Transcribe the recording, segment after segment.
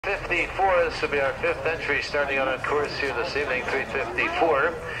354, this will be our fifth entry starting on course here this evening.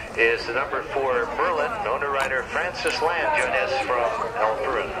 354 is the number 4 Merlin. Owner rider Francis Land join us from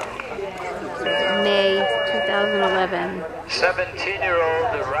Alfred. May 2011.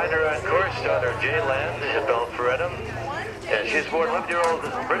 17-year-old rider on course, daughter Jay Land of Alfredum. And she's born 11-year-old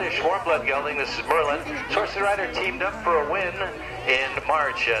British warm-blood gelding. This is Merlin. Source the rider teamed up for a win in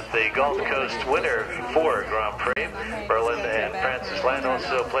March at the Gulf Coast Winter 4 Grand Prix. Merlin and Francis Land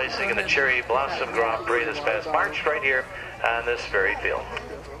also placing in the Cherry Blossom Grand Prix this past March right here on this very field.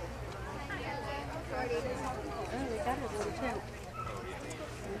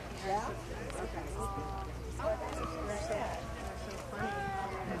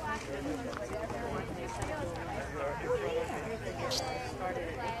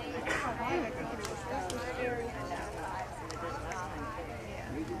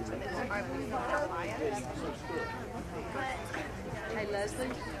 Hey, Leslie.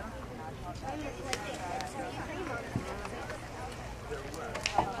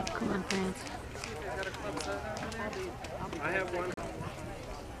 Come on, France. I have one.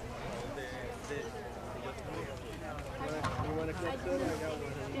 You want a club soda? I got one.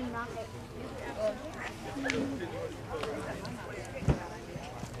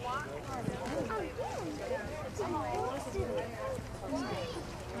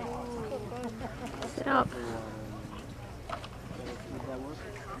 Sit up.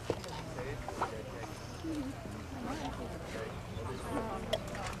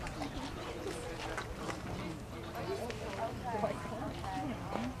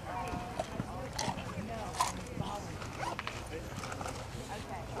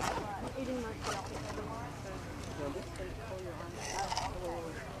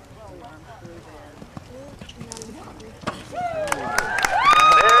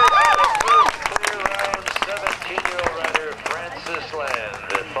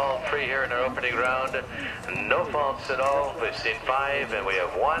 Prix here in our opening round. No faults at all. We've seen 5 and we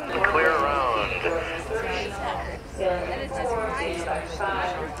have 1 clear round.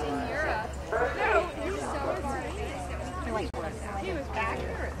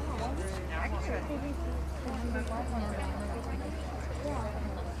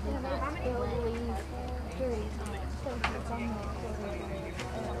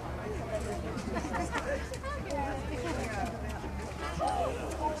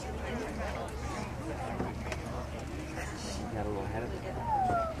 Got a little ahead of it.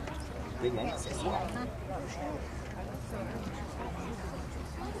 Big eggs.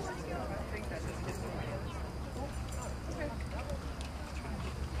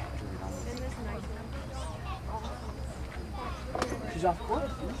 She's off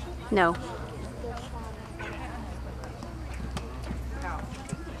course? No.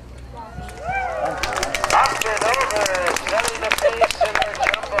 Up and over, setting the pace in their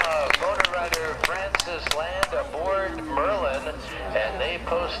jump off. Owner rider Francis Land aboard Merlin, and they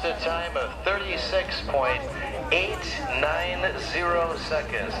post a time of 36.890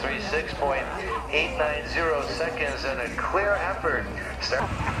 seconds. 36.890 seconds, and a clear effort.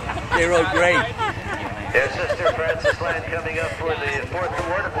 They rode great. There's Sister Francis Land coming up for the 4th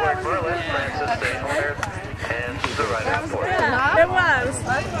award aboard Merlin. Francis, the owner, and the rider aboard. It was.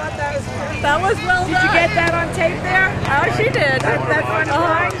 That was well done. Did you get that on tape there? Oh, she did. That's fun.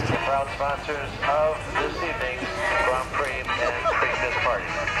 Proud sponsors of this evening's Grand Prix and Preakness Party.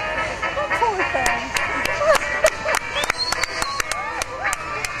 Poor thing.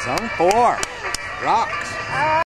 Zone 4. Rocks.